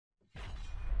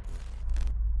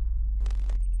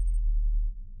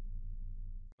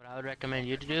I would recommend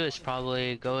you to do is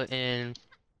probably go in.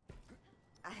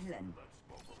 Ahlan.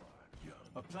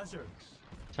 A pleasure.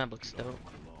 That looks dope.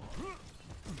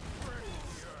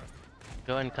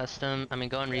 Go in custom. I mean,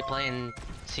 go in replay and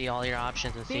see all your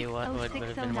options and see what would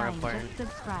have been more important.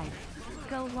 Just subscribe.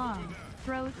 Go long.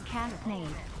 Throws cast nade.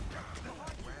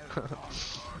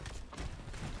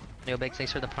 Yo, big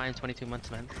thanks for the prime 22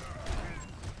 months, man.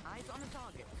 Eyes on a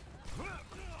target.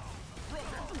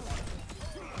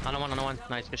 On one.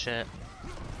 Nice, good shit.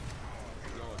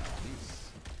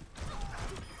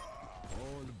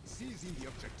 All seizing the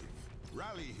objective.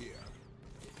 Rally here.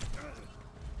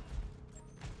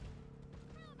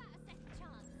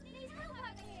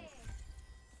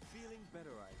 Feeling better,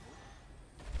 I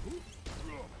hope.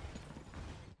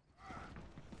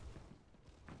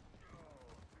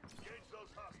 Engage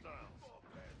those hostiles.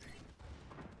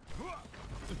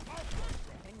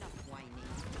 Enough whining.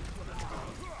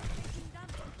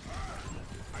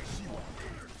 I see one.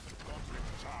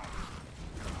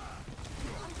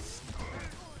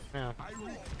 Yeah. I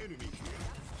read enemy here.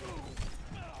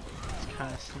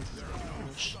 Cast.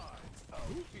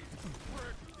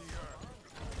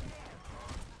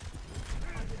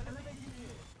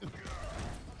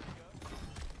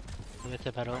 With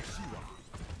the battle.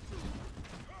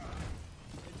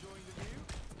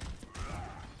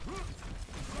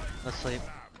 Let's sleep.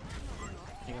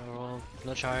 You gotta roll.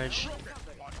 No charge.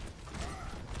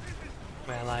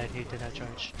 Wait, I lied. He did have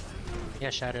charge. Yeah,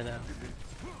 shatter though.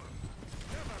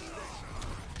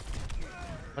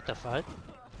 What the fuck?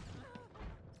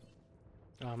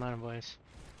 Oh, I'm out of voice.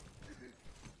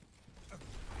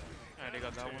 Alright, I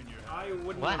got that one. I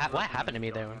wouldn't. What happened to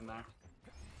me there?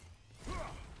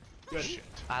 Good.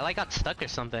 I like got stuck or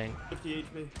something. 50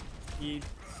 HP. He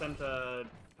sent a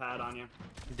pad on you.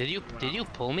 Did you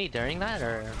pull me during that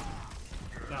or?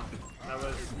 No, that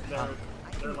was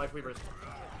their Lifeweaver's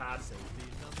pad.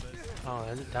 Oh,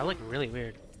 that looked really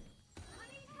weird.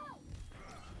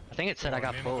 I think it said I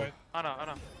got pulled. I know.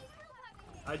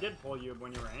 I did pull you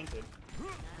when you were anted.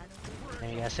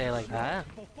 And you gotta say it like that?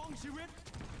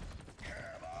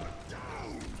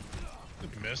 You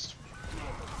missed.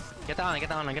 Get down. Did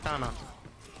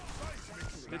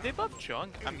they buff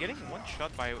junk? I'm getting one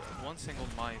shot by one single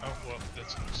mine. Oh, well,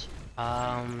 that's nice.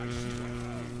 I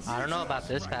don't know about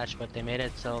this patch, but they made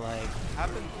it so like.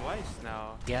 Happened twice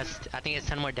now. Yes, I think it's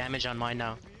 10 more damage on mine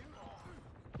now.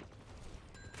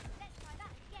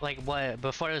 Like what?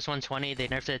 Before it was 120, they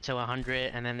nerfed it to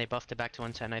 100, and then they buffed it back to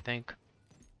 110, I think.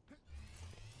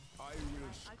 I will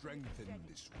strengthen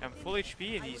this one. I'm full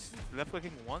HP and he's left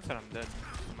clicking once and I'm dead.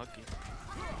 I'm lucky.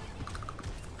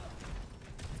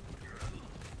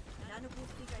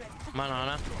 Come on,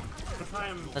 Ana.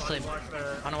 Let's sleep.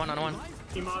 On one.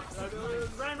 Team off.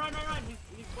 Ryan.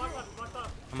 He's blocked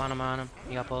up. I'm on him.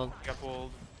 You got pulled. Got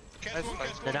pulled.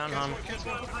 They're down, Han.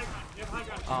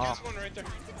 Oh. One right there.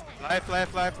 Life.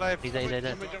 He's dead.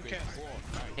 Somebody jump cat.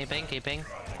 Keeping.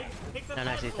 No,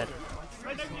 nice, he's dead.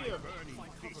 Right next to you.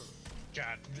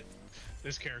 God,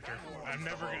 this character. I'm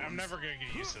never gonna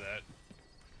get used to that.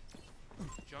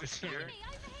 Junk here.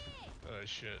 Oh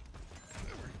shit.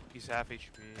 He's half HP.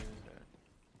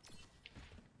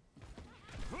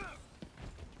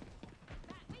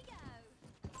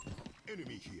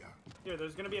 Enemy here. Here,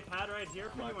 there's gonna be a pad right here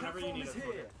for you whenever you need it.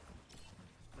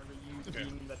 Whenever you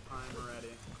deem the time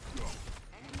already.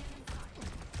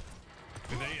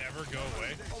 Do they ever go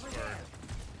away? Or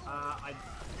I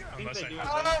think Unless they I do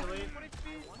have eventually.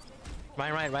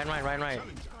 Right.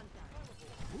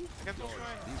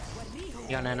 You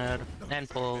got nanoed and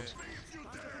pulled.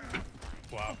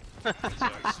 wow. Oh,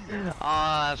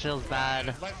 that feels bad.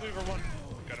 Lifeweaver one.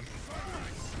 Got him.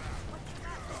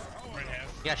 Right half.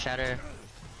 You got shatter.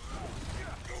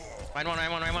 Right one. You're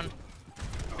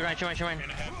right.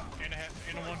 And a half.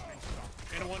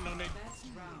 And a one. No nade.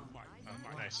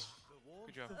 Nice.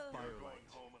 Good job.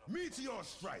 Meteor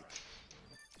strike.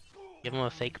 Give him a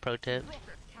fake pro tip.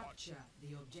 Capture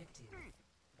the objective.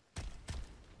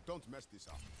 Don't mess this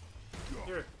up.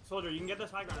 Here, soldier, you can get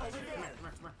this high ground. Come here.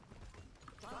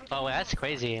 Oh, wait, that's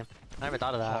crazy. I never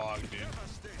thought of that. Potg, dude.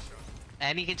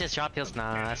 And he can just drop heals.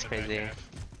 Nah, that's crazy.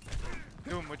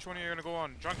 Doom, which one are you gonna go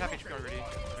on? Drunk half HP already.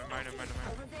 Never mind.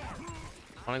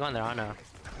 I'm gonna go on there, Ana.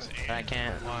 But I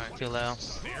can't. Too low.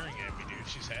 Staring at me, dude.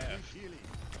 She's half. I'm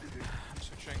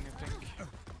switching, I think.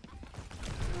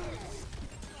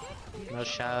 No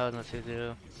shout, no to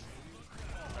do.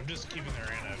 I'm just keeping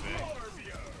their hand at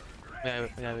bay.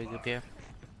 We gotta regroup here.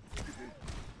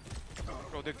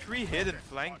 Bro, the 3 hidden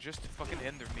flank just fucking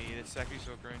hinder me. It's actually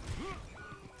so great.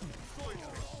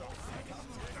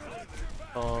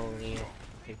 Holy,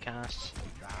 good cast.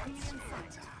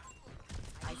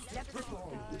 I slept at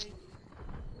home.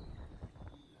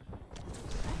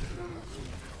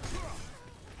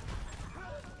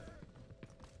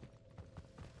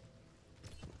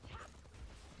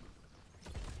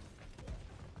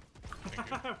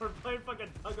 We're playing fucking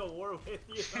tug of war with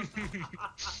you.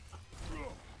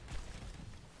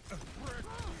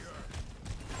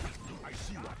 I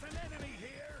see one.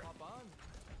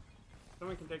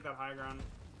 Someone can take that high ground.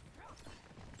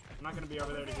 I'm not gonna be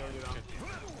over there to heal you though.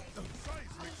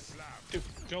 Dude,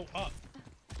 go up.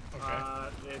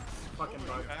 Okay. It's fucking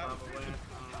bugged probably.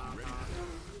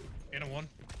 In a one.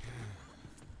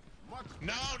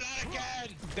 No, not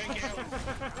again! Thank you!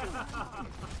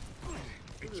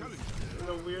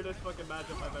 The weirdest fucking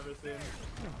matchup I've ever seen.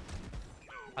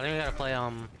 I think we gotta play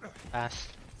fast.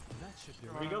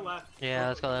 We go left. Yeah,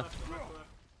 let's go left.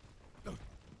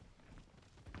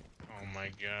 Oh my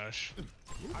gosh.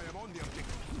 I am on the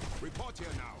objective. Report here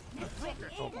now.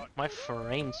 Oh, my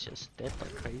frames just dipped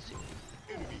like crazy.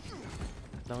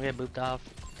 Don't get booped off.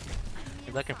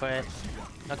 You're looking for it.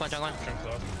 Junk one, junk one.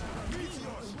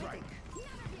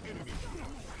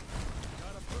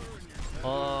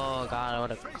 Oh god,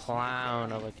 what a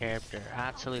clown of a character.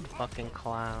 Absolute fucking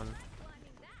clown.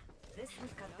 This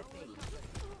one's got the bait.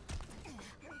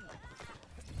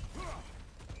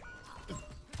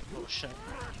 Oh shit.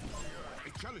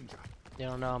 A challenger. They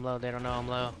don't know I'm low, they don't know I'm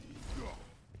low.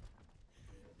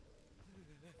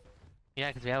 Yeah,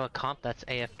 because we have a comp that's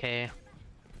AFK.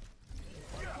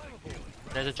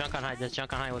 There's a junk on high, there's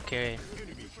junk on high with carry.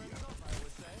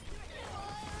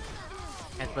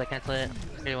 Cancel it, cancel it.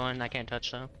 3-1, I can't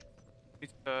touch though.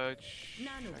 Please touch.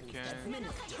 I can.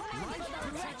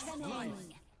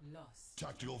 Lost.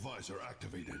 Tactical visor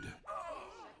activated.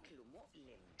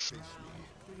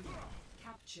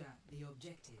 Capture the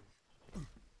objective.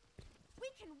 We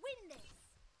can win this.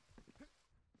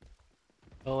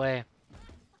 Go away.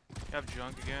 You have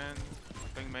junk again.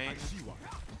 Playing main. I see one.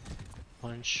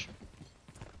 Punch.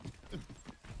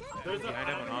 There's a Behind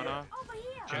him, Ana. Over here.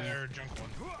 Yeah, there, junk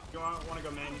one. You wanna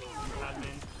go main? Bad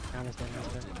main. Down is dead, down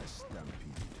is dead.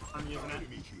 Stampede. I'm using it.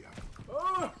 Enemy here.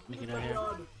 Oh! We can my do it here.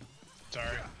 god!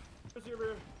 Sorry. Where's he over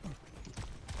here?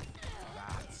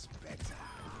 That's better.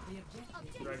 The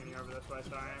objective. Dragging you over this way,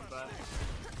 sorry, but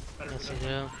better Yes, for you this.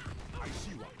 do. I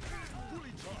see one.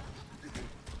 Fully charged.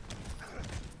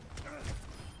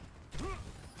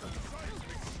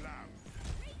 Seismic slam.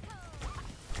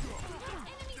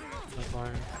 Like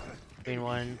one. Green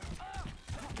one.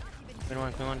 Green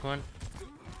one, green one, green one.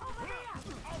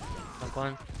 Like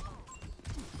one.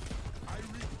 I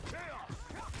reap chaos.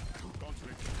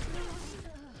 Conflict.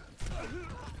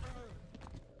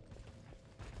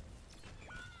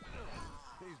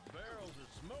 These barrels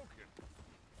are smoking.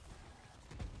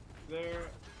 There.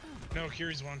 No,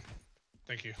 Kiri's one.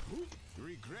 Thank you.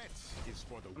 Regret is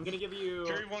for the I'm gonna give you.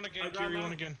 Kiri one again, I got Kiri that.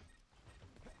 one again.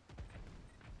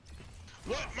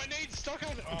 What? My nade's stuck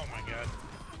on. Oh my god.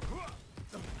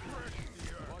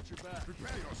 Watch your back.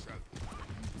 Prepare yourself.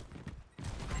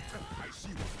 I see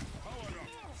one. Power up.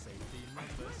 Safety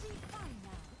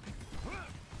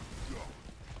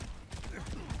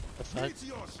The fuck?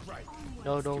 Meteor strike.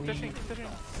 No, don't Fishing, leave. fishing.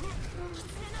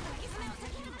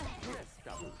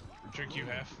 Trick you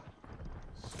half.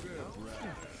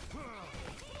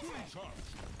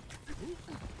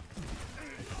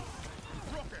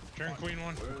 Turn queen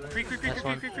one. Creep, creep, creep, That's creep,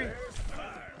 one. creep, creep.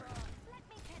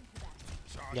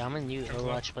 Yeah, I'm a new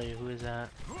Overwatch player. Who is that?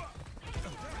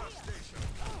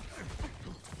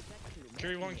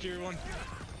 Kiri one, Kiri one.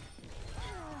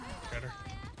 Got her.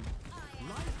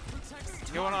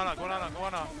 Go on, Ana, go on, Ana, go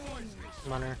on, Ana.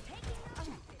 I'm on her.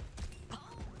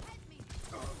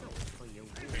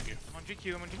 Thank you. I'm on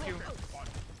GQ, I'm on GQ.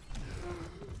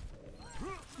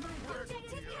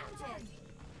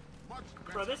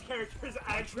 Bro, this character is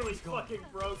actually fucking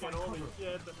broken. Holy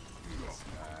shit.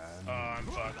 Oh, I'm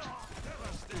fucked.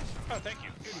 Oh, thank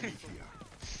you.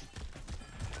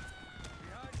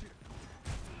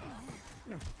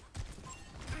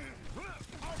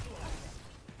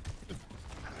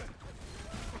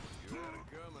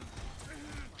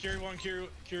 Kiri one,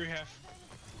 Kiri half.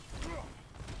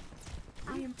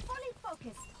 I am fully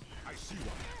focused. I see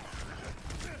one.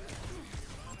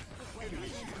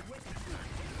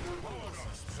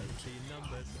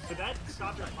 Did that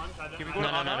stop your punch? I Can we didn't. go No,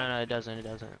 to no, no, Ana? no, no, it doesn't, it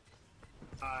doesn't.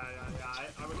 Yeah,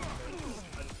 I was.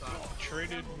 I just thought.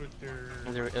 Traded with their.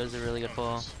 It was a really good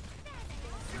pull.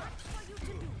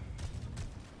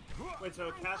 Wait,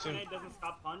 so Castanade doesn't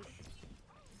stop punch?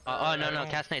 Oh, no, no,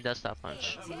 Castanade does stop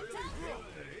punch.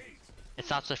 It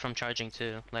stops it from charging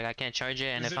too. Like I can't charge it,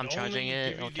 and Does if I'm charging only it,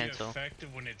 give it'll you the cancel. effect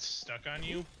of when it's stuck on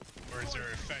you, or is there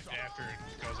an effect after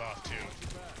it goes off too?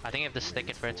 I think you have to stick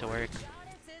it for it to work.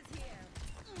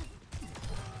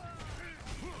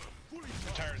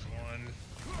 The tire's one.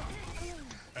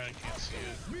 I can't see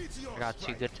it. I got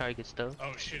 2 good targets though.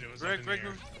 Oh shit! It was Break, up in the break,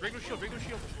 air. break no shield, break no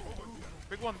shield.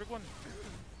 Break one, break one.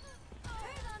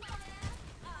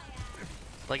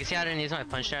 Like you see, I didn't use my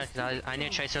punch there because I knew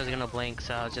Tracer was gonna blink,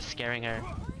 so I was just scaring her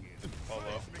Oh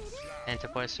low. and to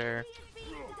force her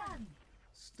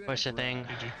thing.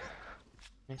 GG.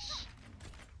 Nice.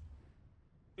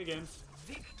 Good games.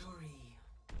 Victory.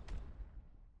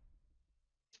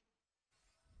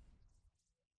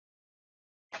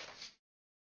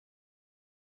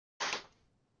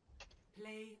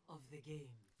 Play of the game.